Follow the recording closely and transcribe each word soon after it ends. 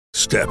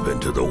Step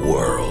into the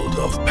world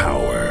of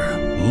power,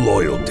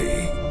 loyalty,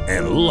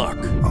 and luck.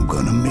 I'm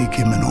gonna make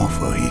him an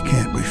offer he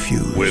can't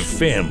refuse. With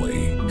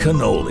family,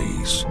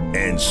 cannolis,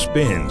 and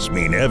spins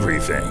mean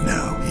everything.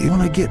 Now, you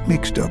wanna get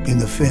mixed up in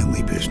the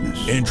family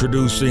business.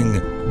 Introducing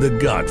The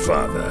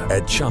Godfather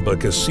at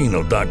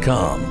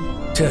ChumbaCasino.com.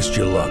 Test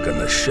your luck in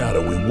the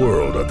shadowy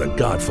world of The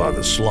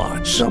Godfather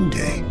slot.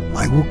 Someday,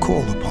 I will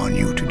call upon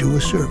you to do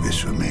a service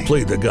for me.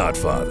 Play The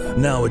Godfather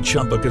now at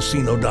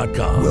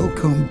ChumbaCasino.com.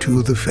 Welcome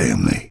to the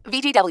family.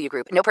 VGW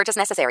Group. No purchase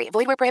necessary.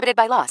 Void where prohibited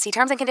by law. See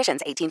terms and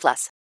conditions.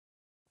 18+.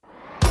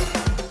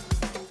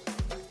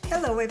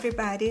 Hello,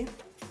 everybody.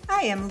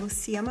 I am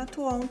Lucia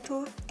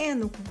Matuonto,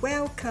 and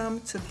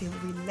welcome to the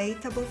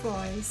Relatable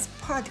Voice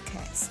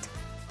podcast,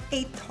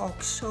 a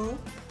talk show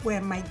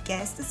where my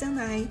guests and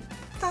I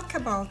talk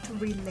about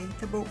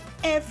relatable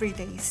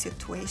everyday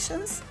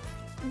situations,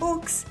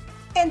 books,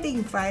 and the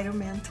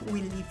environment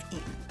we live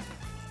in.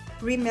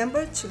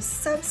 Remember to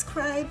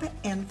subscribe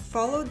and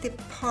follow the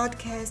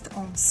podcast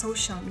on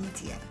social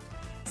media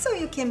so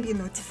you can be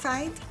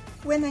notified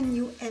when a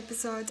new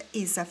episode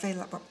is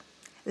available.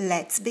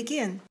 Let's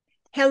begin.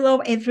 Hello,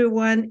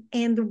 everyone,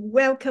 and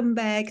welcome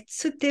back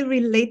to the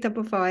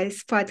Relatable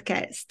Voice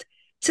podcast.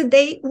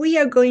 Today, we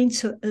are going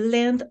to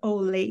Land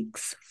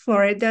O'Lakes,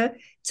 Florida,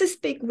 to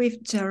speak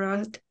with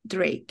Gerald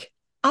Drake,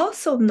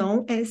 also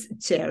known as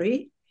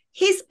Jerry.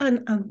 He's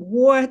an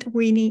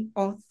award-winning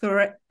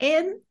author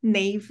and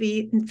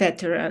Navy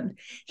veteran.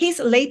 His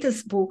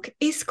latest book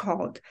is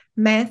called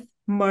Meth,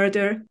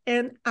 Murder,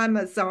 and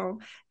Amazon,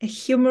 a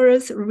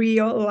humorous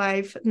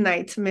real-life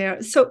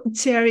nightmare. So,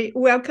 Jerry,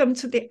 welcome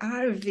to the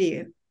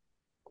RV.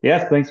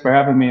 Yes, thanks for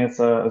having me. It's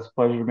a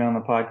pleasure to be on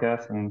the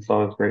podcast, and it's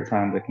always a great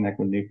time to connect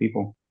with new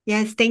people.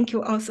 Yes, thank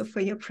you also for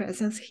your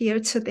presence here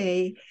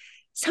today.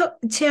 So,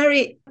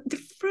 Jerry, the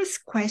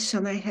first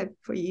question I have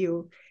for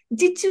you,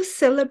 did you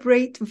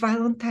celebrate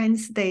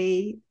Valentine's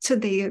Day 2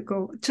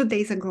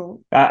 days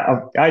ago?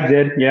 I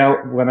did,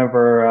 yeah.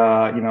 Whenever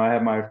I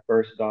had my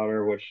first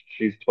daughter, which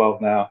she's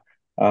 12 now,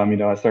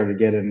 I started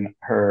getting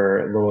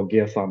her little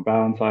gifts on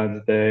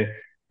Valentine's Day.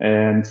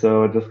 And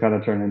so it just kind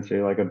of turned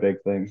into like a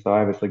big thing. So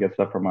I obviously get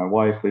stuff from my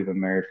wife. We've been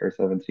married for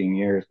 17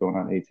 years, going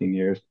on 18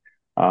 years.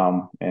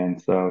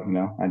 And so,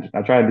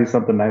 I try to do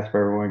something nice for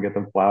everyone, get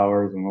them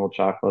flowers and little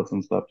chocolates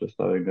and stuff, just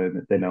so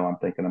they know I'm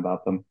thinking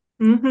about them.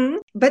 Mm-hmm.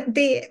 But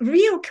the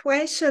real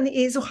question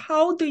is,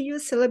 how do you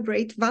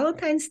celebrate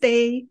Valentine's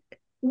Day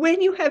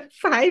when you have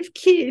 5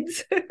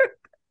 kids?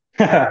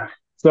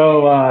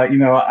 So,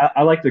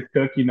 I like to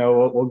cook.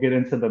 We'll get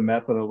into the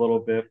meth in a little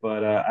bit,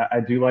 but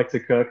I do like to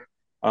cook.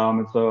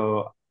 And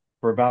so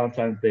for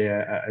Valentine's Day,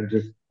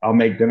 I'll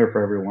make dinner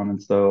for everyone.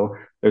 And so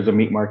there's a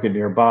meat market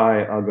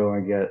nearby. I'll go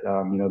and get,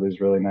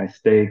 these really nice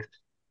steaks,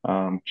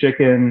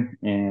 chicken,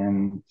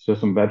 and just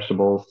some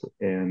vegetables.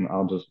 And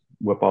I'll just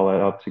whip all that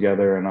up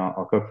together, and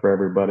I'll cook for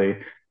everybody.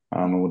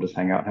 And we'll just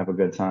hang out and have a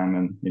good time.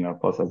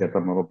 And, plus I get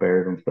them little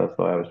bears and stuff.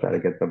 So I always try to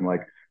get them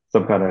like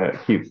some kind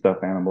of cute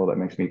stuffed animal that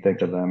makes me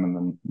think of them. And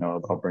then,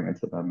 I'll bring it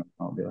to them and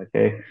I'll be like,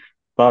 hey,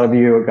 thought of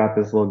you, got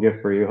this little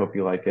gift for you. Hope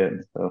you like it.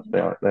 And so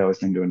they always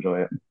seem to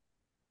enjoy it.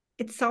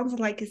 It sounds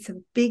like it's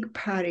a big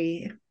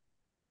party.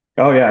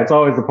 Oh yeah, it's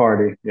always a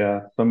party.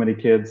 Yeah, so many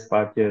kids,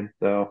 5 kids.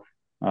 So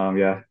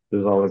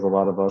there's always a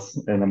lot of us.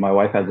 And then my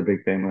wife has a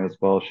big family as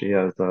well. She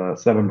has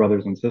 7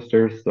 brothers and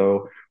sisters.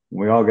 So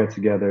when we all get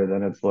together,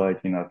 then it's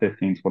like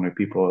 15, 20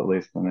 people at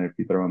least. And then if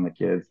you throw in the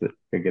kids, it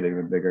could get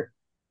even bigger.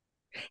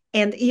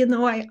 And,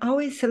 I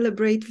always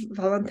celebrate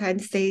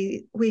Valentine's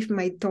Day with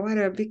my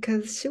daughter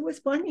because she was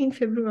born in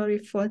February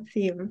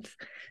 14th.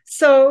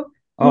 So,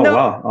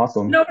 wow,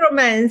 awesome. No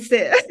romance.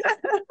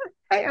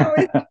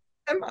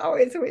 I'm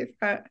always with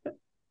her.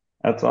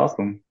 That's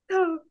awesome.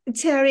 So,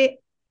 Jerry,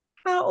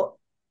 how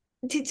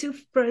did you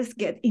first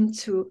get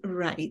into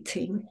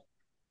writing?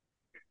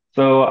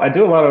 So I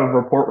do a lot of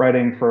report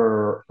writing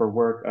for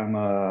work.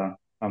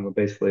 I'm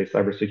basically a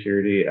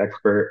cybersecurity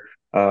expert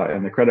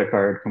in the credit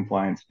card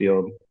compliance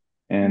field.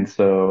 And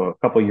so a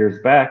couple of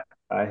years back,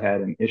 I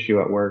had an issue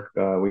at work.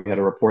 We had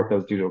a report that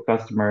was due to a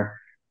customer.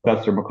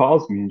 Customer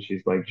calls me and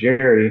she's like,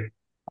 Jerry,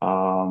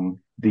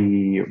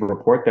 the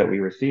report that we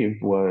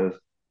received was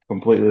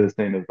completely the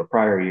same as the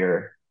prior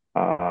year.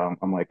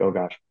 I'm like, oh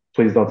gosh,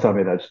 please don't tell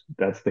me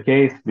that's the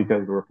case,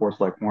 because the report's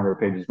like 400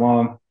 pages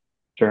long.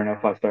 Sure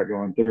enough, I start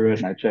going through it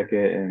and I check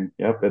it, and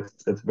yep,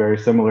 it's very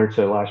similar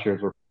to last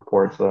year's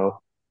report. So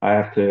I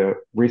have to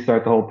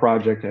restart the whole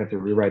project. I have to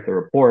rewrite the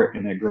report,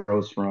 and it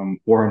grows from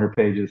 400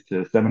 pages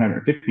to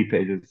 750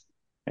 pages.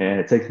 And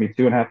it takes me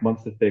 2.5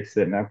 months to fix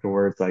it. And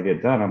afterwards I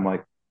get done, I'm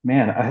like,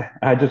 man,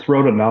 I just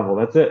wrote a novel.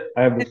 That's it.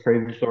 I have this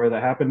crazy story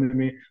that happened to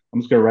me.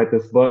 I'm just going to write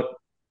this book.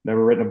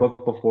 Never written a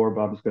book before,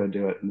 but I'm just going to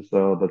do it. And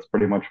so that's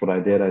pretty much what I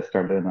did. I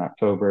started in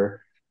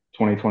October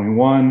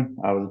 2021.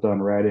 I was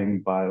done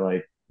writing by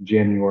like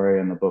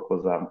January, and the book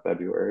was out in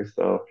February.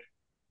 So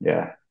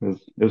yeah, it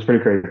was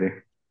pretty crazy.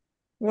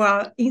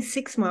 Well, in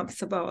 6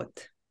 months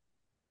about.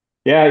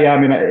 Yeah. I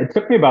mean, it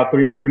took me about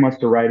 3 months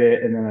to write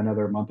it, and then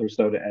another month or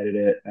so to edit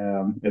it.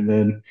 And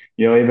then,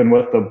 even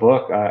with the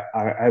book,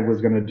 I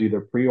was going to do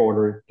the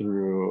pre-order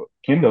through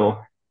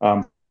Kindle,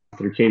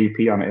 through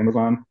KDP on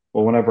Amazon.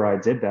 Well, whenever I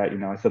did that,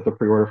 I set the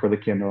pre-order for the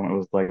Kindle, and it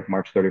was like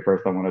March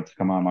 31st. I wanted to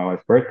come on my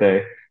wife's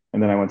birthday,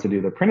 and then I went to do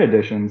the print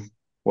editions.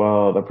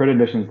 Well, the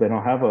print editions, they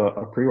don't have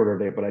a pre-order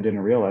date, but I didn't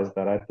realize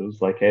that. I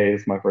was like, hey,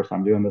 it's my first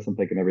time doing this. I'm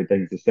thinking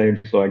everything's the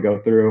same. So I go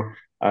through,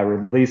 I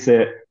release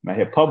it, and I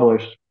hit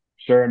publish.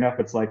 Sure enough,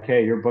 it's like,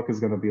 hey, your book is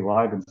going to be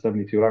live in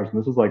 72 hours. And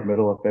this was like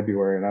middle of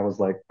February. And I was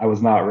like, I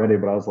was not ready,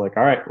 but I was like,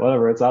 all right,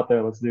 whatever, it's out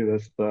there. Let's do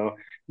this. So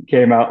it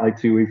came out like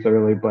 2 weeks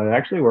early, but it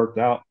actually worked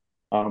out.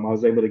 I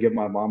was able to give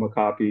my mom a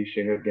copy.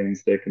 She ended up getting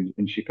sick,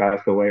 and she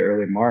passed away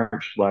early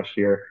March last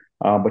year.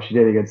 But she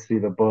did get to see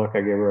the book. I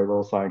gave her a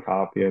little signed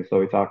copy. And so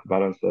we talked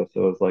about it and stuff.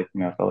 So it was like,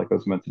 I felt like it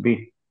was meant to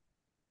be.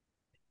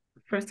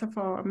 First of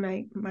all,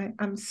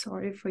 I'm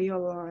sorry for your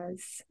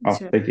loss, Oh,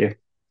 thank you.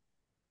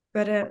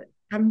 but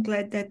I'm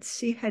glad that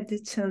she had the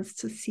chance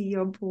to see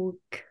your book.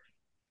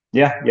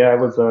 Yeah, it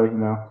was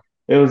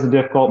it was a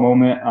difficult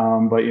moment.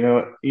 But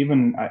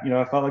even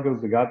I felt like it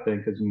was a God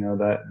thing because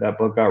that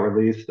book got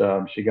released.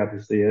 She got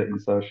to see it,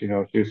 and so she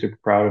was super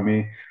proud of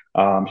me.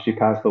 She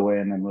passed away,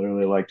 and then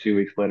literally like 2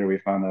 weeks later, we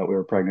found out we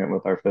were pregnant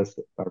with our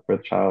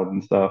fifth child,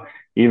 and so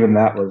even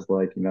that was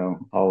like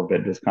all of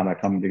it just kind of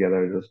coming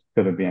together. It just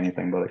couldn't be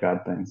anything but a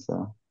God thing.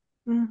 So.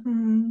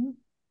 Mm-hmm.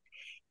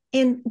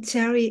 And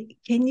Jerry,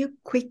 can you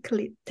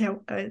quickly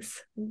tell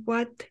us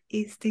what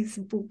is this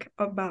book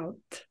about?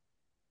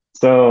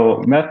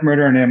 So, Meth,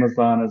 Murder, and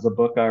Amazon is a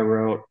book I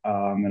wrote,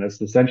 and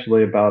it's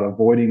essentially about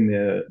avoiding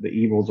the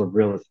evils of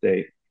real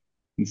estate.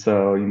 And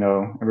so,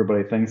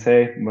 everybody thinks,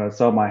 hey, I'm going to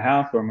sell my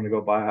house or I'm going to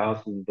go buy a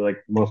house. Is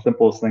like the most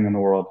simplest thing in the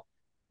world.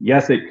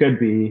 Yes, it could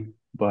be,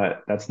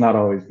 but that's not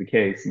always the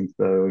case. And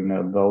so,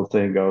 the old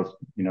saying goes,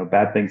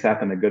 bad things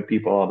happen to good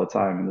people all the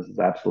time. And this is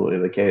absolutely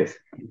the case.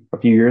 A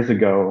few years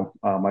ago,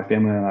 my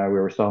family and I, we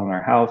were selling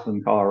our house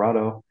in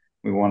Colorado.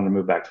 We wanted to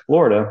move back to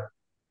Florida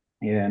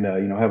and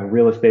have a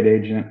real estate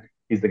agent.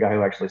 He's the guy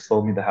who actually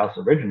sold me the house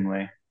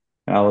originally,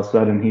 and all of a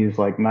sudden he's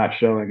like not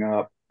showing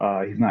up.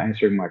 He's not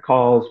answering my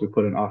calls. We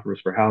put in offers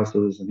for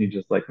houses, and he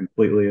just like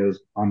completely is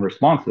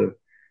unresponsive.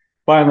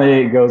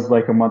 Finally, it goes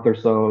like a month or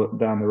so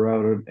down the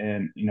road,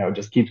 and it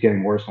just keeps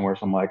getting worse and worse.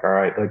 I'm like, all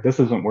right, like this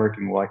isn't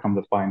working. Well, I come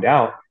to find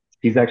out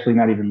he's actually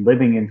not even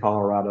living in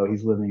Colorado.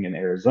 He's living in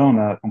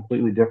Arizona, a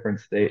completely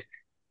different state.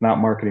 Not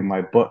marketing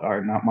my book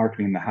or not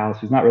marketing the house.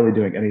 He's not really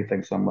doing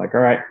anything. So I'm like,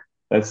 all right,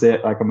 that's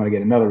it. Like I'm gonna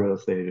get another real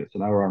estate agent. So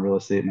now we're on real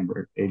estate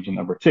agent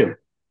number two.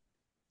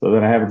 So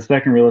then I have the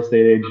second real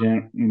estate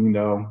agent, and,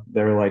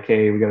 they're like,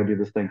 hey, we got to do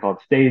this thing called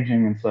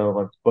staging. And so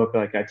let's book,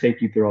 like, I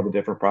take you through all the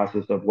different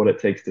process of what it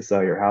takes to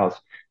sell your house.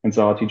 And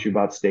so I'll teach you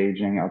about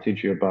staging. I'll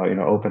teach you about,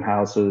 open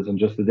houses and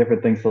just the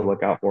different things to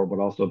look out for, but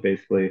also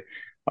basically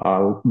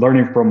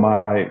learning from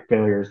my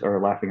failures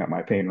or laughing at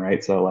my pain,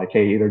 right? So, like,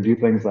 hey, either do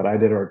things that I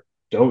did or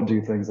don't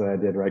do things that I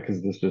did, right?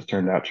 Because this just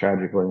turned out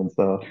tragically. And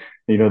so,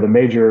 the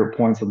major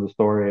points of the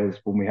story is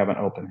when we have an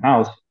open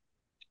house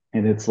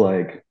and it's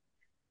like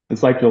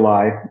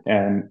July,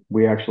 and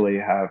we actually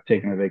have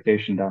taken a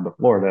vacation down to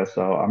Florida.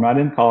 So I'm not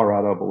in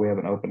Colorado, but we have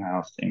an open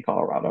house in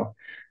Colorado.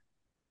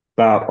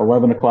 About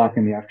 11 o'clock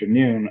in the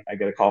afternoon, I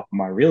get a call from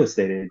my real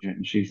estate agent,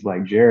 and she's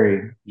like,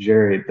 Jerry,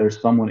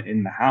 there's someone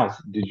in the house.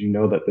 Did you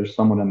know that there's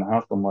someone in the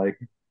house? I'm like,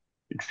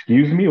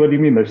 excuse me? What do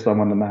you mean there's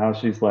someone in the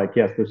house? She's like,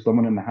 yes, there's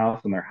someone in the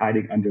house, and they're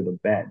hiding under the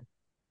bed.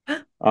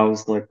 I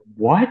was like,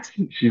 what?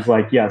 She's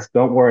like, yes,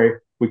 don't worry.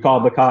 We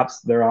called the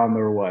cops. They're on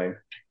their way.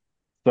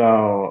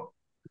 So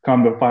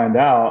come to find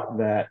out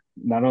that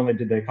not only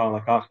did they call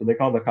the cops, but they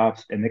called the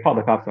cops and they called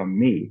the cops on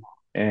me.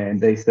 And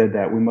they said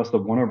that we must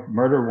have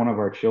murdered one of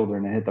our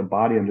children and hit the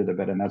body under the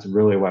bed. And that's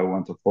really why we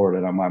went to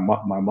Florida. And my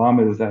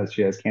mom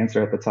she has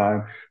cancer at the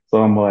time.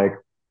 So I'm like,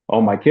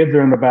 oh, my kids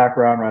are in the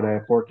background, right? I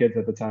have four kids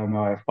at the time.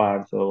 Now I have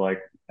five. So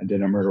like I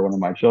didn't murder one of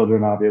my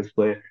children,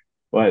 obviously.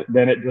 But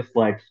then it just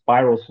like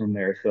spirals from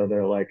there. So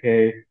they're like,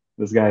 hey,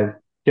 this guy's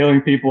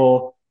killing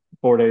people.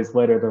 4 days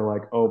later, they're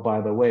like, "Oh,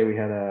 by the way, we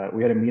had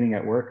a meeting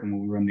at work,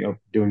 and when we were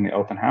doing the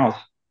open house,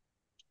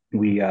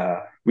 we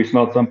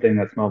smelled something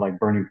that smelled like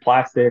burning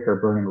plastic or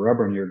burning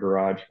rubber in your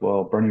garage.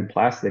 Well, burning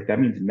plastic that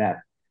means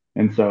meth,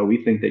 and so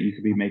we think that you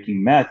could be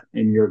making meth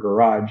in your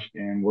garage,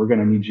 and we're going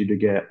to need you to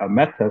get a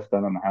meth test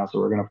done on the house,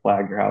 or we're going to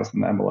flag your house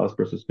in the MLS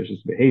for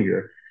suspicious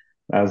behavior."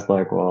 I was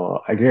like,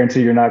 well, I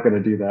guarantee you're not going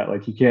to do that.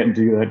 Like, you can't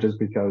do that just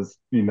because,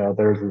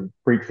 there's a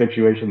freak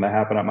situation that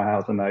happened at my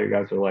house and now you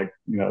guys are like,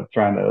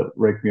 trying to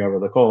rake me over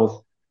the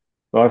coals.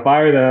 So I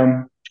fire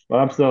them, but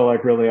I'm still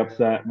like really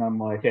upset. And I'm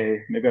like,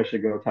 hey, maybe I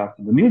should go talk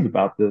to the news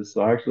about this.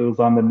 So I actually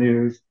was on the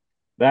news.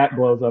 That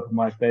blows up in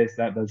my face.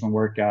 That doesn't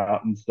work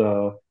out. And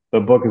so the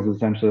book is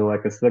essentially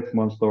like a 6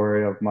 month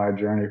story of my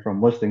journey from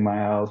listing my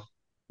house,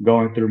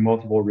 going through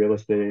multiple real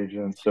estate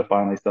agents to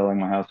finally selling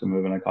my house and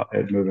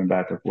moving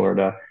back to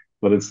Florida.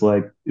 But it's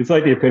like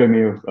the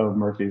epitome of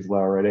Murphy's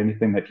Law, right?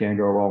 Anything that can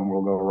go wrong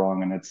will go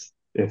wrong, and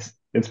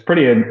it's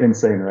pretty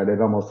insane, right? It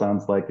almost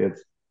sounds like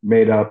it's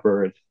made up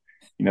or it's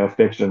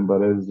fiction,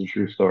 but it is a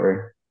true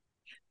story.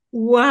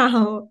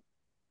 Wow.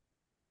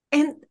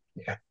 And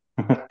Yeah.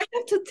 I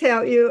have to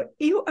tell you,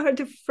 you are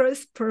the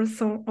first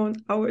person on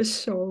our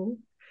show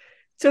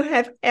to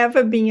have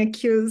ever been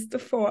accused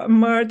for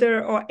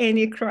murder or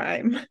any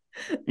crime.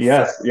 So,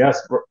 Yes,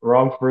 yes,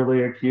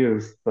 wrongfully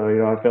accused. So,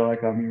 I feel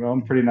like I'm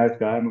a pretty nice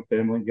guy. I'm a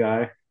family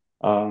guy.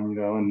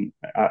 And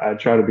I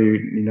try to be,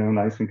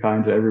 nice and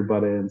kind to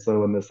everybody. And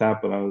so when this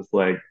happened, I was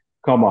like,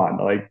 come on,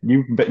 like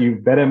you've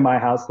been in my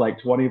house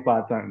like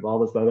 25 times.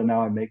 All of a sudden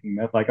now I'm making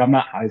meth. Like I'm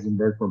not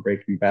Heisenberg from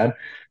Breaking Bad.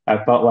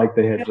 I felt like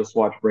they had just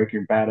watched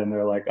Breaking Bad and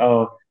they're like,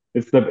 oh,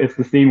 it's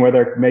the scene where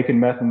they're making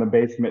meth in the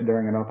basement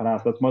during an open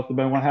house. That must have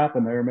been what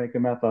happened. They were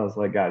making meth. I was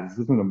like, guys, this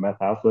isn't a meth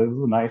house. Like, this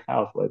is a nice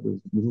house. Like this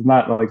is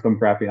not like some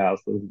crappy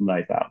house. This is a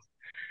nice house.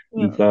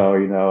 And yeah,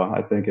 so,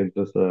 I think it's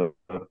just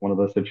one of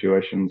those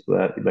situations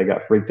that they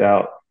got freaked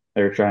out.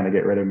 They were trying to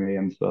get rid of me,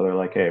 and so they're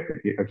like, "Hey, if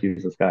we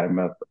accuse this guy of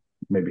meth,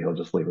 maybe he'll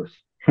just leave us."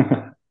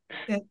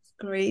 that's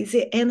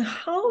crazy. And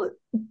how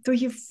do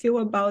you feel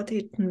about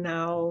it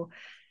now,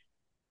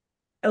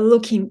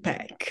 looking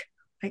back?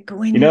 Like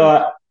when You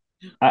know,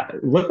 you,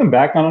 looking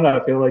back on it,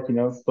 I feel like,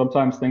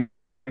 sometimes things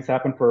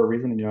happen for a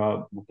reason.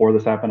 Before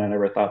this happened, I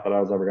never thought that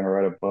I was ever going to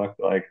write a book.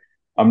 Like,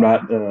 I'm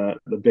not the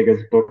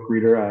biggest book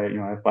reader. I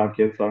have 5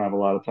 kids, so I don't have a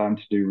lot of time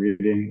to do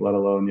reading, let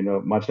alone,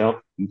 much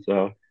else. And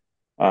so,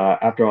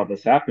 after all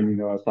this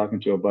happened, I was talking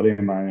to a buddy of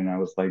mine and I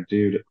was like,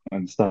 dude,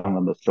 I'm just telling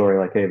him the story,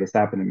 like, hey, this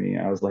happened to me.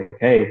 I was like,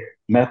 hey,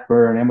 meth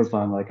burger and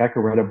Amazon, like I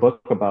could write a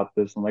book about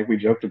this. And like we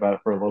joked about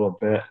it for a little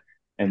bit.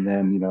 And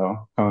then,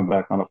 coming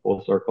back on a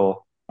full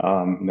circle,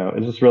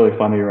 it's just really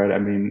funny, right? I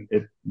mean,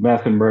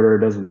 meth and murder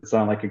doesn't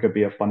sound like it could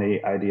be a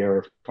funny idea or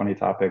a funny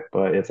topic,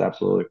 but it's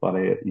absolutely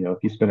funny,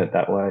 if you spin it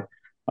that way.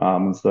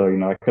 And so,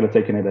 I could have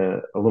taken it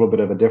a little bit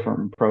of a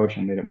different approach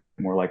and made it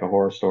more like a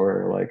horror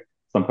story or like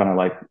some kind of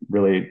like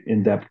really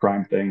in-depth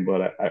crime thing,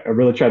 but I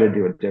really try to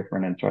do it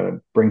different and try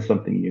to bring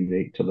something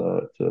unique to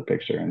the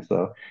picture. And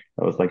so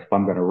I was like, if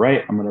I'm gonna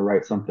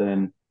write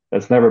something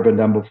that's never been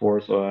done before.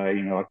 So I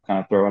kind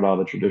of throw out all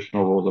the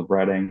traditional rules of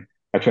writing.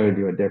 I try to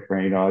do it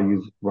different. I'll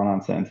use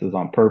run-on sentences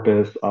on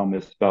purpose. I'll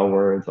misspell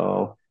words.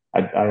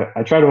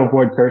 I try to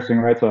avoid cursing,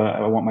 right? So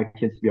I want my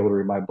kids to be able to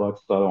read my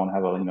books. So I don't want to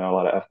have a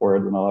lot of F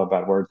words and a lot of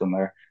bad words in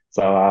there.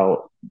 So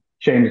I'll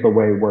change the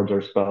way words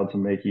are spelled to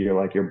make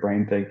your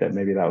brain think that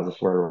maybe that was a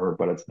swear word,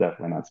 but it's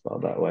definitely not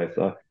spelled that way.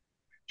 So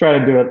try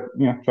to do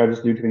it, try to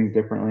just do things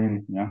differently.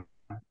 And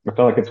I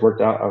feel like it's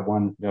worked out. I've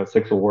won,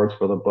 6 awards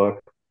for the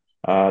book.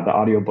 The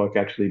audiobook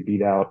actually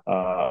beat out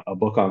a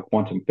book on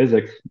quantum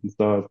physics. And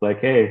so it's like,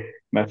 hey,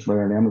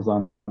 Metzler and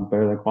Amazon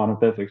better than quantum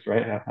physics,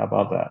 right? How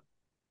about that?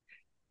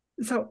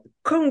 so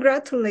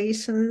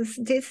congratulations.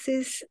 This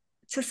is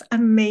just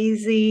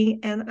amazing.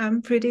 And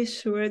I'm pretty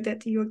sure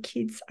that your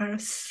kids are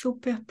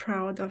super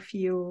proud of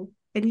you.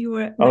 And you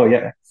are Oh an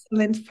yeah.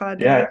 excellent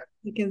father, Yeah.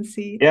 you can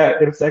see. Yeah,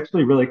 it's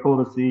actually really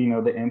cool to see,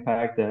 the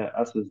impact that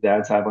us as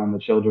dads have on the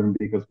children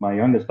because my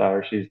youngest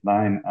daughter, she's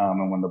 9,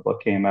 and when the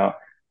book came out,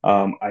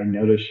 I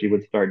noticed she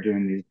would start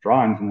doing these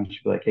drawings and then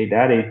she'd be like, "Hey,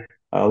 Daddy,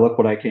 look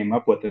what I came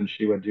up with," and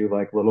she would do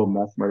like little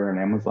meth murder and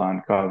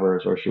Amazon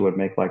covers, or she would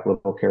make like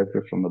little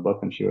characters from the book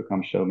and she would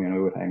come show me and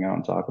we would hang out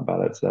and talk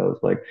about it. So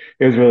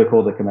it was really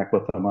cool to connect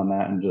with them on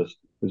that and just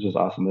it's just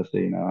awesome to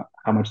see,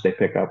 how much they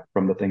pick up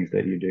from the things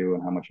that you do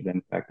and how much of an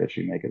impact that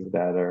you make as a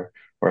dad or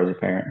as a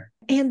parent.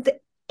 And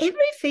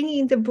everything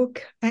in the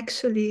book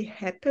actually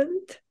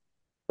happened.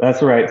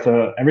 That's right.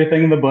 So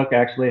everything in the book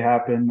actually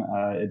happened.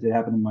 It did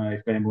happen to my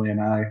family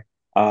and I.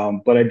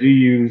 But I do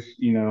use,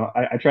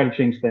 I try to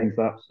change things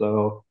up.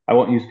 So I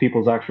won't use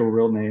people's actual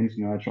real names.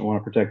 I don't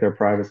want to protect their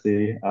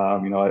privacy.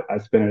 I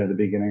spin it at the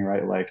beginning,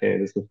 right? Like, hey,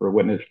 this is for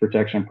witness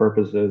protection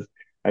purposes.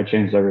 I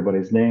changed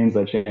everybody's names.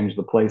 I changed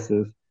the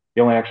places.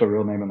 The only actual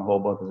real name in the whole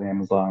book is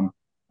Amazon.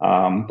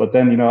 But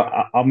then,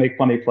 I'll make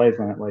funny plays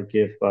on it. Like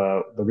if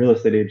the real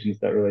estate agents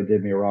that really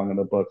did me wrong in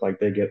the book, like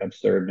they get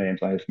absurd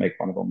names, I just make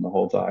fun of them the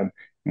whole time.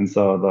 And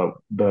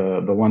so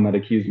the one that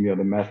accused me of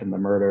the meth and the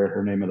murder,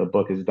 her name of the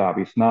book is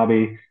Dobby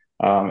Snobby.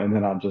 And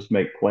then I'll just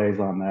make plays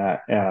on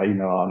that.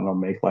 I'll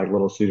make like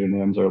little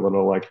pseudonyms or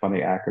little like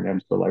funny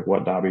acronyms for like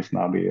what Dobby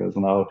Snobby is,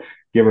 and I'll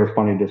give her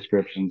funny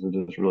descriptions and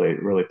just really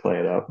really play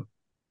it up.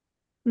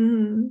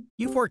 Mhm.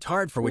 You've worked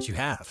hard for what you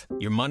have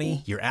your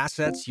money, your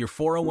assets, your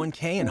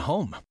 401k, and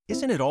home.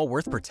 Isn't it all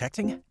worth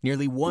protecting?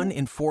 Nearly 1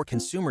 in 4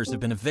 consumers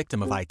have been a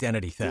victim of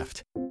identity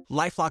theft.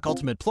 Lifelock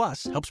Ultimate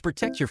Plus helps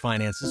protect your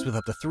finances with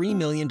up to $3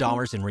 million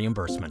in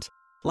reimbursement.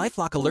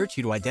 LifeLock alerts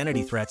you to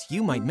identity threats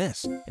you might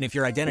miss. And if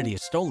your identity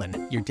is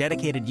stolen, your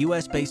dedicated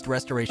US-based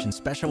restoration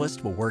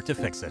specialist will work to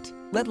fix it.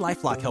 Let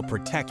LifeLock help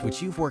protect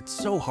what you've worked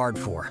so hard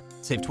for.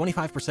 Save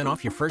 25%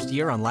 off your first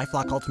year on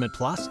LifeLock Ultimate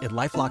Plus at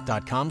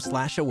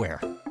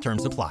LifeLock.com/aware.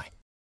 Terms apply.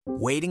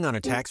 Waiting on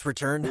a tax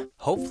return?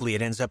 Hopefully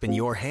it ends up in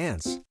your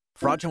hands.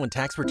 Fraudulent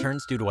tax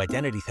returns due to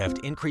identity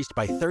theft increased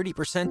by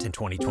 30% in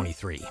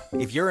 2023.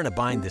 If you're in a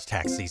bind this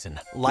tax season,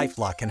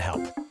 LifeLock can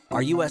help.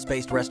 Our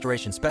U.S.-based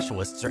restoration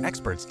specialists are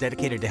experts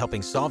dedicated to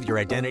helping solve your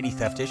identity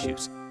theft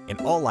issues. And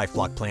all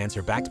LifeLock plans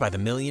are backed by the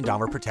 $1 Million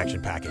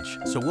Protection Package.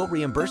 So we'll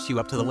reimburse you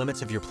up to the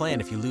limits of your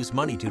plan if you lose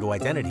money due to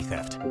identity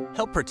theft.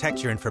 Help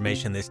protect your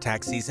information this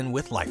tax season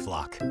with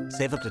LifeLock.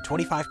 Save up to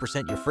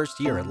 25% your first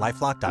year at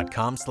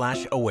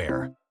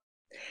LifeLock.com/aware.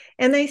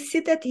 And I see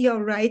that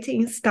your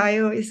writing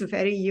style is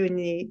very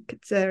unique,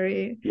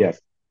 Jerry. Yes.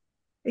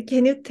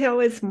 Can you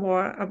tell us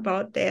more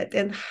about that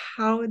and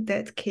how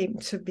that came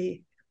to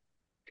be?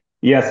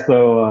 Yes.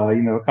 So,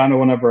 kind of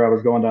whenever I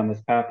was going down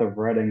this path of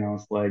writing, I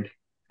was like,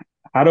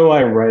 how do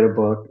I write a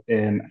book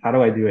and how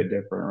do I do it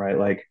different, right?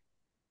 Like,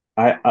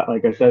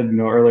 like I said,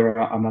 earlier,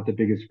 I'm not the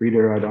biggest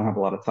reader. I don't have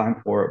a lot of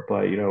time for it.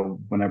 But,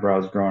 whenever I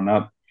was growing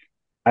up,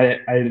 I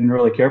didn't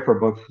really care for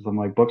books because I'm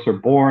like, books are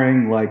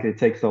boring. Like it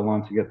takes so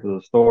long to get to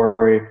the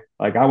story.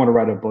 Like I want to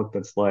write a book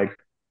that's like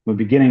from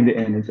beginning to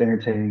end, it's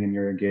entertaining and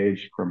you're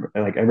engaged from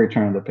like every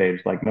turn of the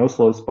page. Like no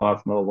slow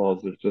spots, no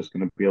lulls. It's just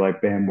going to be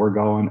like, bam, we're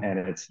going, and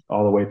it's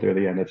all the way through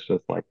the end. It's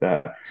just like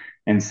that.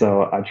 And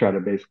so I try to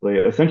basically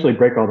essentially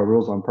break all the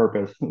rules on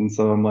purpose. And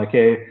so I'm like,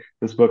 hey,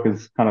 this book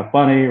is kind of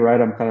funny,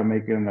 right? I'm kind of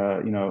making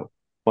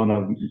fun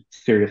of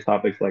serious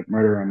topics like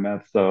murder and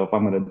meth. So if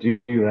I'm going to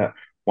do that,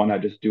 why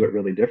not just do it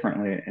really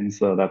differently? And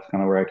so that's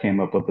kind of where I came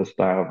up with this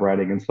style of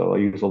writing. And so I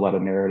use a lot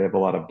of narrative, a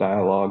lot of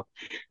dialogue,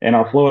 and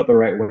I'll flow it the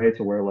right way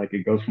to where like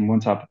it goes from one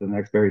topic to the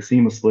next very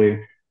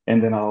seamlessly.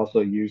 And then I'll also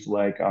use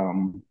like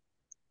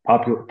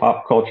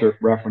pop culture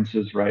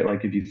references, right?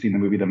 Like if you've seen the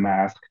movie The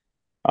Mask,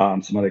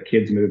 some other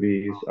kids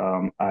movies,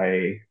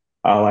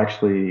 I'll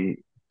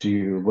actually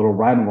do little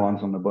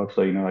ride-alongs on the book.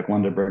 So like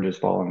London Bridge is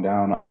falling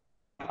down.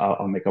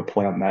 I'll make a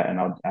play on that and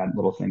I'll add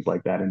little things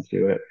like that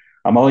into it.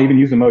 I'll even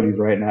use emojis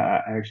right now.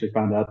 I actually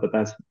found out that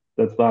that's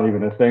not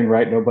even a thing,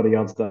 right? Nobody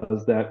else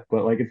does that,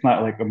 but like it's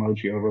not like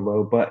emoji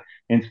overload, but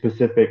in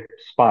specific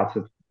spots,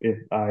 if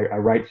I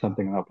write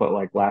something and I'll put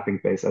like laughing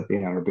face at the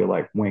end or be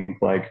like wink,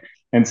 like,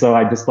 and so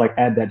I just like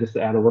add that just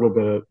to add a little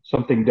bit of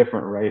something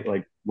different, right?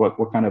 Like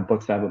what kind of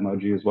books have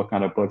emojis? What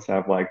kind of books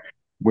have like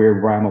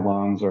weird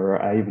rhyme-alongs?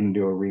 Or I even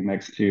do a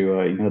remix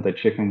to the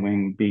chicken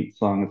wing beat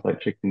song. It's like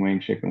chicken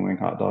wing,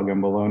 hot dog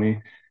and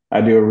bologna. I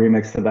do a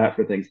remix to that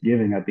for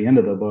Thanksgiving at the end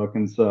of the book.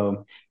 And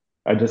so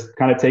I just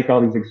kind of take all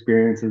these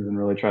experiences and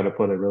really try to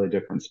put a really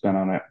different spin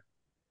on it.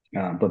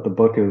 But the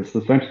book is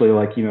essentially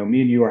like,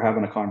 me and you are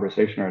having a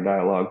conversation or a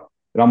dialogue.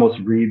 It almost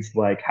reads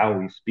like how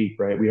we speak,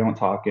 right? We don't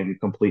talk in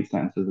complete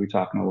sentences. We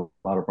talk in a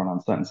lot of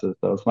run-on sentences.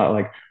 So it's not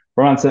like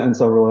run-on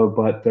sentence overload,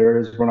 but there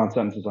is run-on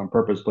sentences on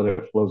purpose, but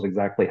it flows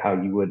exactly how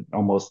you would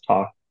almost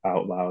talk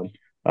out loud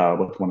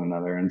with one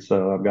another. And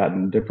so I've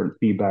gotten different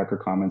feedback or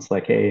comments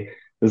like, hey,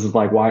 this is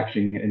like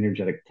watching an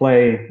energetic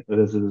play.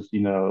 This is,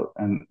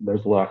 and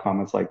there's a lot of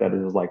comments like that.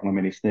 This is like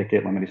Lemony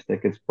Snicket. Lemony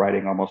Snicket's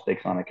writing almost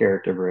takes on a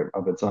character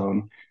of its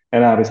own.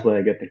 And obviously,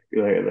 I get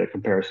the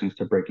comparisons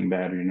to Breaking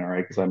Bad,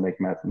 right? Because I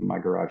make meth in my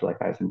garage like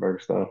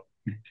Heisenberg. So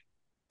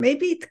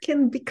maybe it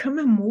can become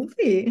a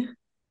movie.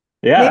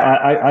 yeah,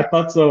 Maybe. I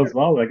thought so as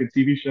well. Like a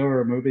TV show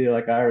or a movie,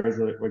 like I was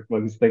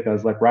like, I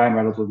was like Ryan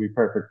Reynolds would be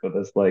perfect for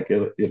this. Like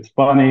it's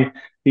funny,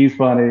 he's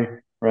funny,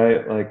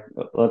 right? Like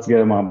let's get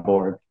him on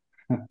board.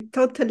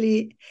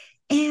 Totally.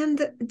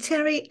 And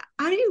Terry,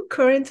 are you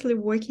currently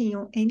working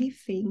on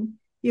anything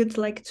you'd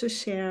like to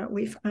share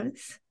with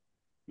us?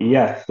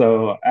 Yes.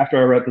 So after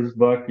I read this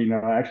book,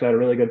 I actually had a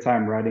really good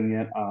time writing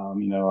it.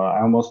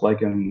 I almost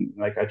like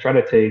I try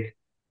to take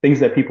things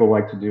that people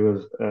like to do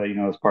as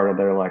as part of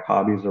their like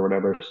hobbies or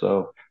whatever.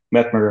 So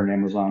Meth Murder and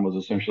Amazon was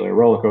essentially a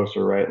roller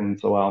coaster, right? And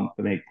so I'll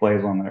make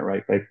plays on that,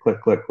 right? Like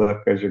click, click, click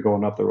as you're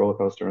going up the roller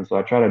coaster. And so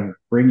I try to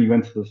bring you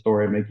into the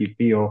story and make you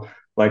feel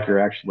like you're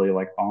actually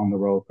like on the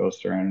roller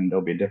coaster, and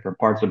there'll be different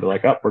parts of it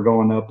like, up, we're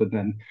going up, and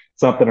then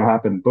something will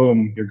happen,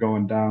 boom, you're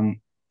going down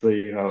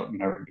the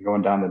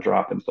going down the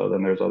drop. And so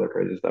then there's other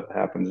crazy stuff that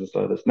happens. And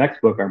so this next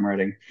book I'm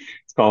writing,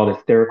 it's called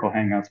Hysterical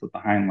Hangouts with the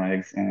Hind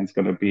Legs, and it's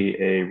going to be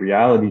a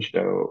reality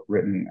show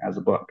written as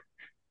a book.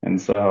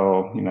 And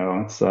so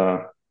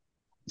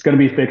it's going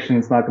to be fiction.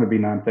 It's not going to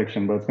be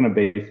nonfiction, but it's going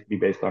to be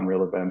based on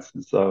real events.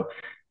 And so,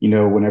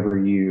 whenever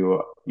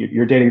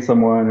you're dating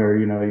someone, or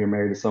you're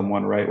married to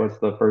someone, right? What's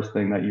the first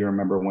thing that you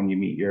remember when you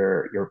meet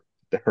your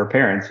her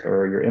parents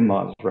or your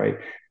in-laws, right?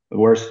 The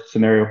worst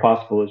scenario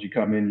possible is you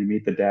come in, you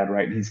meet the dad,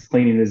 right? And he's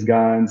cleaning his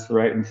guns,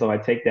 right? And so I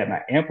take that and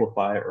I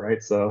amplify it,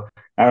 right? So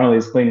not only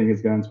is cleaning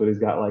his guns, but he's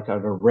got like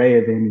an array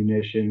of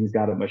ammunition. He's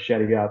got a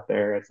machete out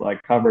there. It's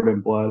like covered in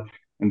blood.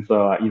 And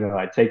so,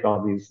 I take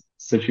all these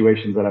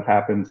situations that have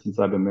happened since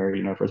I've been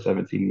married, for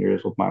 17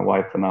 years with my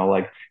wife, and I'll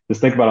like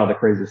just think about all the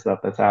crazy stuff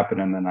that's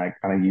happened, and then I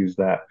kind of use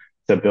that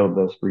to build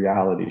this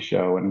reality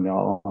show. And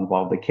I'll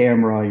involve the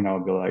camera.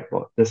 I'll be like,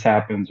 well, this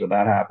happens or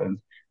that happens.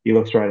 He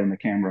looks right in the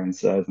camera and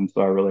says, and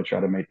so I really try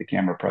to make the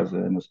camera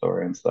present in the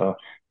story. And so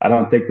I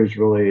don't think there's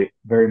really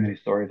very many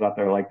stories out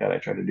there like that. I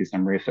try to do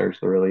some research.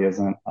 There really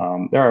isn't.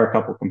 There are a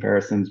couple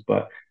comparisons,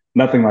 but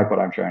nothing like what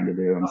I'm trying to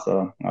do. And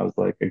so I was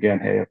like, again,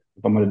 hey,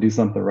 if I'm going to do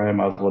something right, I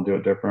might as well do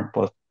it different.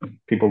 Plus,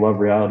 people love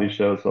reality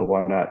shows, so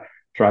why not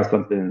try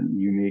something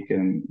unique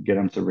and get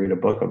them to read a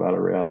book about a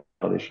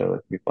reality show?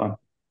 That could be fun.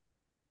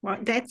 Well,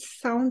 that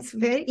sounds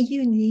very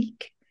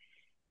unique.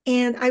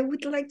 And I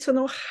would like to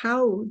know,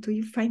 how do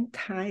you find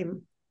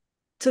time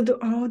to do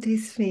all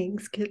these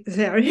things,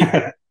 Jerry?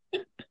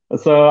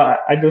 So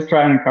I just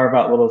try and carve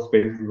out little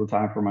spaces of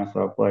time for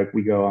myself. Like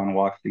we go on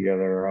walks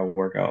together, I'll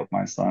work out with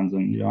my sons,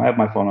 and I have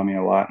my phone on me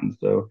a lot. And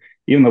so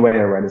even the way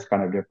I write is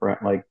kind of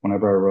different. Like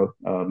whenever I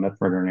wrote Meth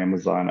Murder and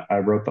Amazon, I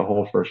wrote the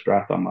whole first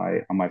draft on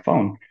my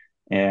phone,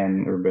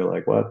 and everybody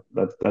like, "What?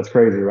 That's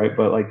crazy, right?"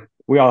 But like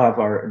we all have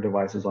our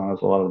devices on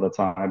us a lot of the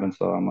time, and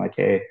so I'm like,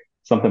 "Hey."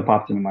 Something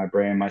popped into my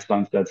brain. My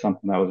son said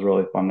something that was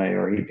really funny,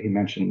 or he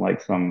mentioned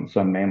like some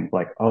name,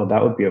 like, oh,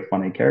 that would be a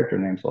funny character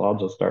name. So I'll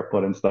just start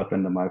putting stuff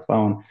into my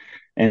phone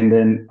and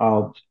then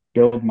I'll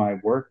build my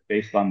work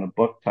based on the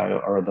book title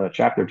or the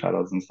chapter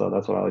titles. And so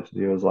that's what I like to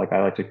do is like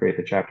I like to create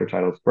the chapter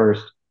titles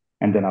first,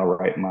 and then I'll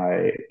write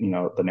my,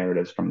 the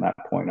narratives from that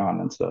point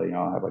on. And so,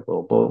 I'll have like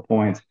little bullet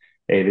points.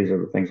 Hey, these are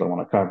the things I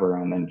want to cover,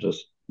 and then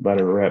just let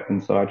it rip.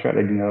 And so I try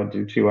to,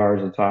 do 2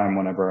 hours of time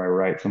whenever I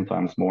write,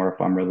 sometimes more if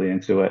I'm really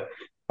into it.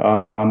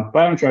 But I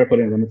don't try to put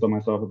any limits on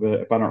myself a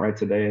bit. If I don't write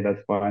today,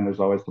 that's fine. There's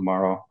always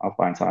tomorrow. I'll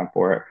find time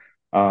for it.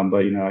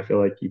 But I feel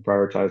like you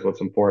prioritize what's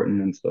important,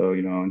 and so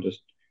and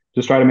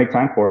just try to make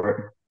time for it.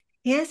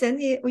 Yes, and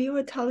you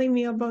were telling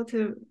me about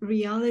a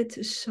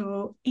reality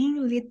show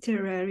in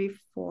literary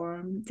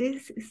form.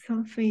 This is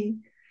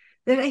something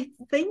that I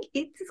think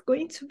it is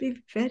going to be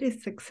very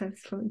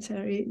successful,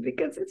 Jerry,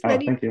 because it's Oh,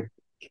 very, thank you.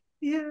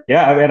 yeah.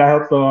 Yeah, I mean, I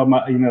hope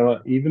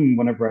so. Even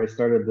whenever I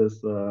started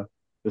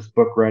this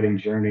book writing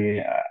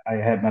journey, I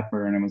had Meth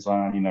Murder and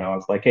Amazon. I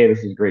was like, hey,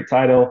 this is a great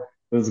title.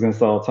 This is going to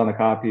sell a ton of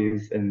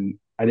copies, and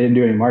I didn't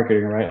do any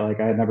marketing, right?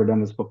 Like I had never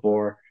done this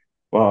before.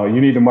 Well,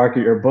 you need to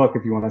market your book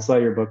if you want to sell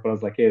your book. But I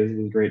was like, hey, this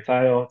is a great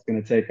title. It's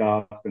going to take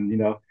off, and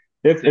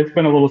it's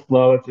been a little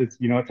slow. It's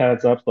had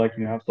its ups. Like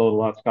I've sold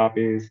lots of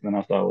copies, and then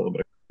I'll sell a little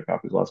bit of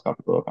copies, lots of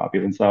copies, little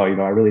copies, and so I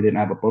really didn't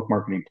have a book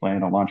marketing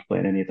plan, a launch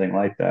plan, anything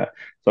like that.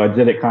 So I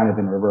did it kind of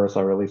in reverse.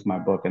 I released my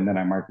book and then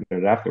I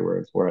marketed it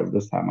afterwards. Whereas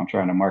this time I'm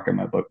trying to market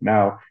my book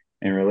now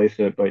and release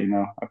it. But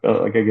I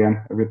felt like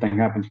again, everything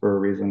happens for a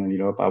reason. And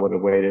if I would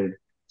have waited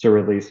to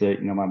release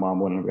it, my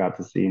mom wouldn't have got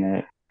to seen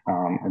it.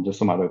 And just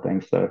some other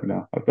things that,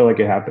 I feel like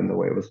it happened the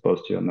way it was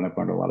supposed to. And then I've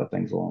learned a lot of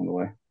things along the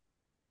way.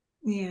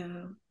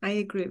 Yeah, I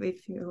agree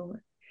with you.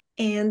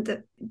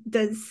 And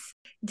does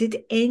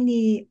did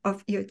any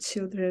of your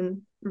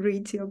children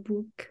read your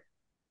book?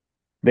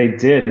 They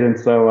did, and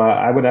so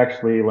I would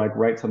actually like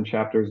write some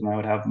chapters, and I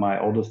would have my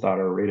oldest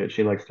daughter read it.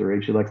 She likes to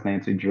read. She likes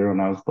Nancy Drew,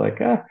 and I was like,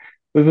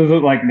 this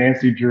isn't like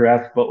Nancy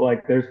Drew-esque, but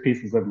like there's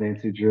pieces of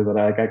Nancy Drew that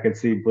I could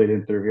see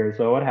bleeding through here.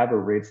 So I would have her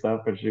read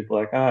stuff, and she'd be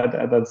like, Dad,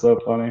 that's so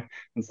funny,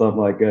 and so I'm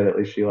like, good. At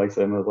least she likes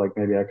it. And I was like,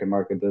 maybe I can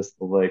market this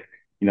to like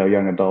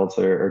young adults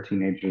or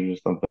teenagers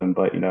or something.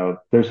 But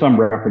there's some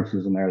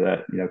references in there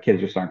that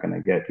kids just aren't going to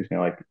get because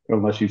like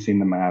unless you've seen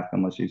the Math,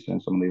 unless you've seen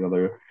some of these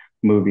other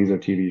movies or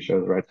TV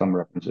shows, right? Some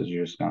references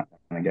you're just not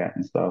gonna get.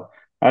 And so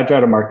I try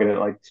to market it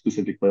like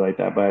specifically like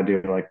that, but I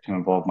do like to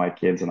involve my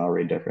kids and I'll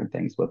read different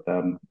things with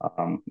them,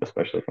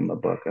 especially from the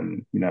book.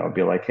 And I'll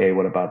be like, hey,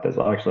 what about this?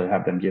 I'll actually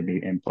have them give me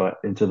input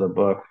into the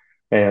book.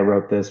 Hey, I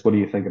wrote this. What do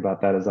you think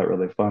about that? Is that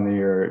really funny,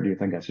 or do you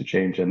think I should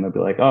change it? And they'll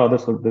be like, oh,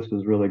 this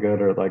is really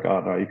good, or like,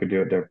 oh no, you could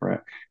do it different.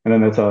 And then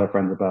they'll tell their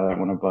friends about it.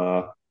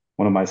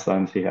 One of my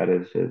sons, he had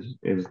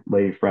his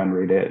lady friend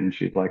read it, and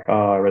she's like,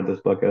 oh, I read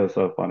this book. It was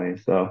so funny.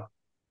 So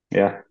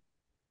yeah,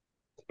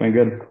 it's been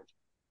good.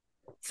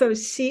 So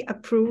she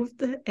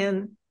approved,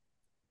 and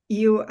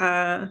you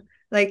are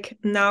like,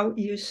 now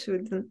you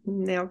should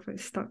never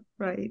stop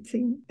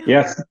writing.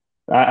 Yes.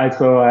 I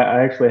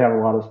actually have a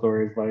lot of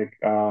stories. Like,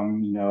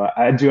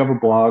 I do have a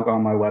blog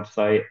on my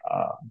website,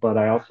 but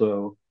I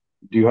also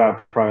do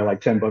have probably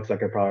like 10 books I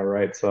could probably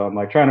write. So I'm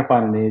like trying to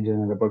find an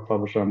agent and a book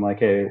publisher. I'm like,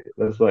 hey,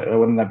 that's like,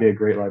 wouldn't that be a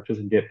great life?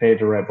 Just get paid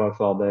to write books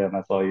all day and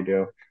that's all you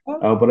do.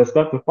 Oh, But it's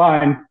tough to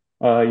find,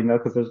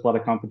 because there's a lot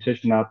of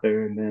competition out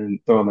there. And then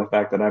throw in the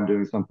fact that I'm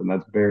doing something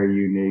that's very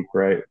unique,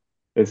 right?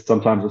 It's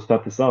tough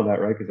to sell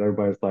that, right? Because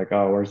everybody's like,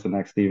 oh, where's the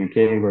next Stephen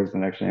King? Where's the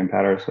next Shane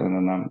Patterson?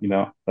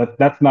 And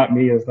that's not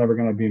me. It's never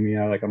gonna be me.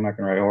 Like I'm not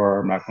gonna write horror.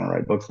 I'm not gonna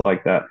write books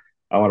like that.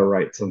 I want to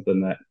write something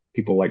that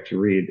people like to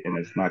read, and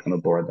it's not gonna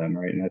bore them,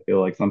 right? And I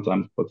feel like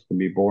sometimes books can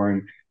be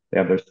boring. They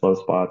have their slow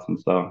spots, and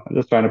so I'm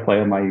just trying to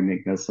play on my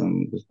uniqueness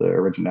and just the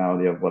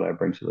originality of what I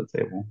bring to the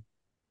table.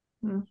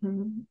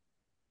 mhm.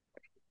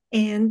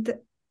 And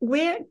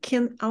where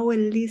can our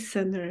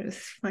listeners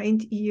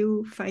find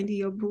you, find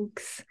your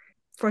books?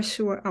 For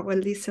sure, our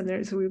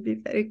listeners will be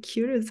very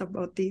curious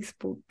about this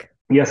book.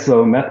 Yes,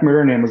 so Meth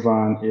Murder and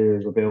Amazon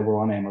is available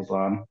on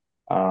Amazon.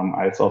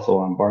 It's also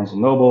on Barnes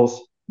and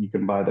Nobles. You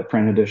can buy the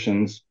print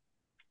editions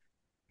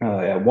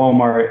at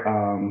Walmart.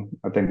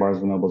 I think Barnes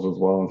and Nobles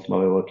as well, and some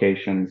other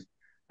locations.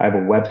 I have a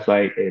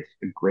website. It's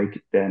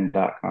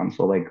greatden.com.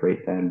 So like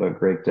Great Den, but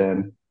Great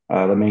Den.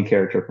 The main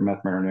character from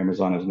Meth Murder and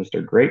Amazon is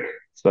Mr. Drake.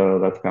 So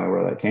that's kind of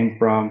where that came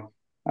from.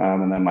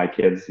 And then my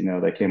kids,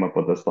 they came up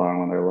with this song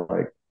when they're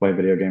like play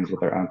video games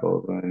with their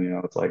uncles,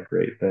 and it's like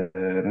Great Den,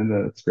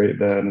 and it's Great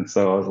Den. And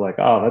so I was like,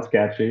 oh, that's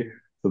catchy.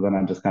 So then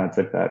I just kind of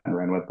took that and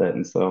ran with it.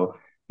 And so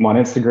I'm on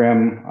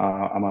Instagram.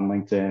 I'm on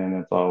LinkedIn, and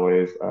it's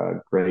always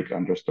Greg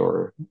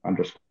underscore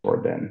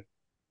Den.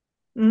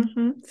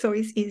 So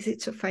it's easy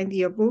to find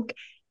your book.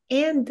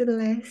 And the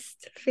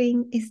last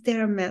thing, is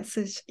there a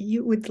message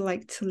you would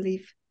like to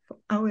leave for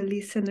our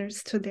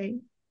listeners today?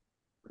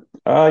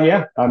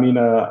 Yeah, I mean,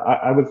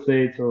 I would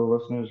say to the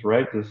listeners,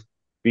 right, just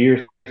be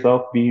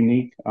yourself, be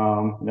unique.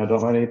 Don't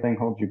let anything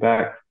hold you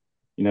back.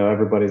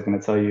 Everybody's going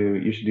to tell you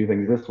you should do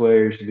things this way,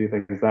 or you should do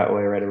things that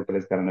way, right?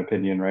 Everybody's got an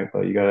opinion, right?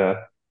 But you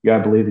gotta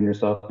believe in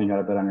yourself, and you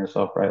gotta bet on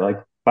yourself, right? Like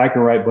if I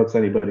can write books,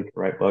 anybody can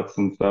write books,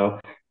 and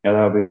so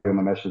that would be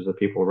my message to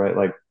people, right?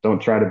 Like don't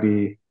try to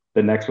be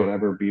the next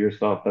whatever, be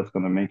yourself. That's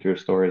going to make your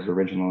stories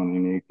original and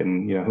unique.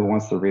 And who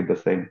wants to read the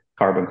same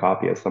carbon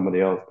copy as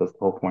somebody else? That's the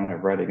whole point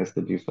of writing, is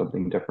to do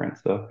something different.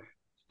 So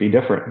be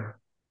different.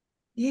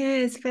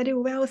 Yes, very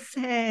well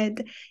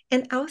said.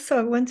 And also,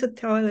 I want to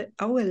tell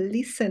our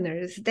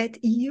listeners that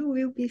you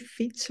will be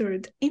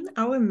featured in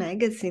our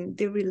magazine,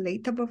 The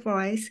Relatable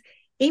Voice,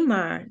 in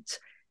March.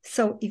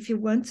 So if you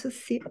want to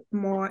see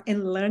more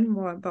and learn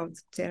more about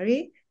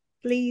Jerry,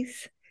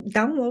 please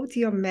download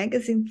your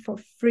magazine for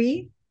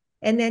free,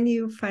 and then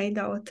you'll find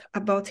out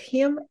about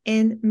him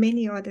and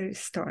many other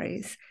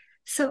stories.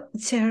 So,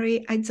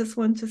 Jerry, I just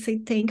want to say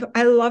thank you.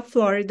 I love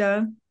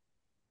Florida.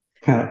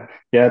 Yeah,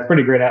 it's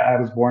pretty great. I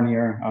was born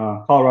here.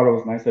 Colorado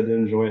was nice. I did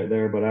enjoy it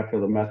there, but after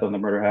the meth and the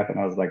murder happened,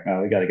 I was like,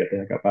 no, we got to get the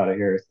heck up out of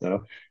here.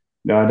 So,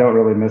 no, I don't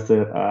really miss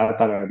it. I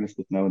thought I would miss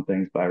the snow and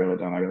things, but I really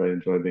don't. I really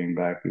enjoy being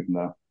back, even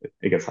though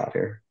it gets hot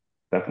here.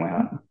 Definitely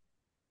hot.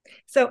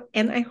 So,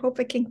 and I hope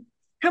I can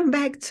come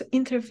back to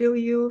interview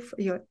you for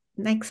your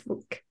next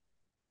book.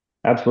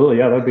 Absolutely.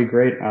 Yeah, that'd be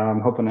great. I'm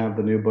hoping to have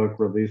the new book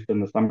released in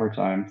the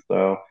summertime.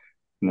 So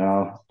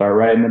now start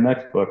writing the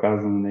next book. I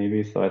was in the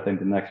Navy, so I think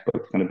the next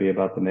book's going to be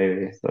about the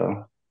Navy.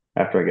 So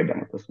after I get done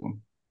with this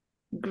one.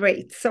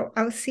 Great. So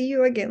I'll see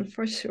you again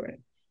for sure.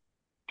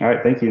 All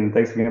right. Thank you. And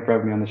thanks again for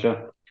having me on the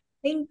show.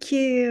 Thank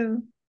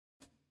you.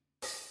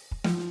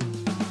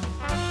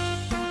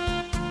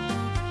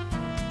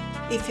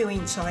 If you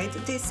enjoyed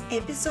this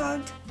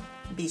episode,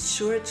 be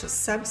sure to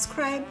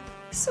subscribe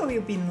so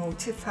you'll be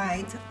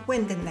notified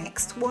when the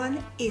next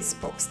one is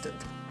posted.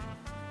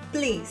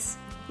 Please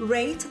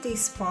rate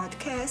this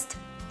podcast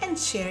and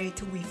share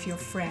it with your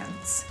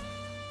friends.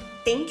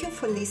 Thank you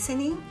for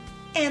listening,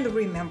 and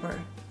remember,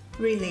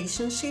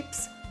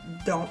 relationships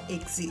don't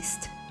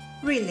exist.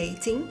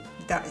 Relating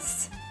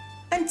does.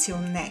 Until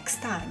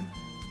next time.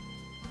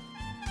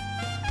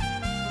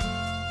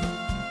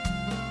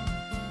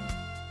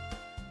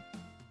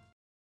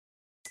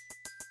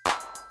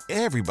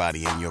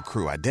 Everybody in your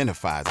crew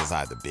identifies as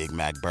either Big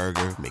Mac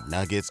Burger,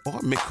 McNuggets, or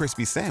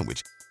McCrispy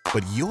Sandwich.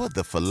 But you're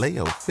the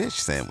Filet-O-Fish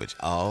Sandwich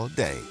all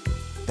day.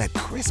 That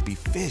crispy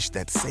fish,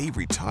 that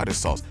savory tartar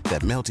sauce,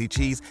 that melty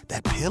cheese,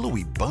 that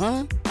pillowy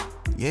bun.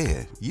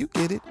 Yeah, you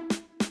get it.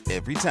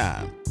 Every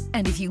time.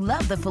 And if you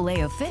love the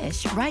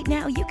Filet-O-Fish, right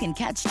now you can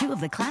catch two of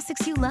the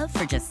classics you love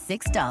for just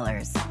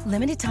 $6.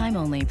 Limited time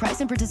only.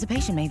 Price and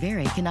participation may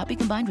vary. Cannot be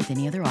combined with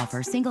any other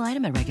offer. Single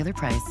item at regular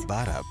price.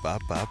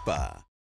 Ba-da-ba-ba-ba.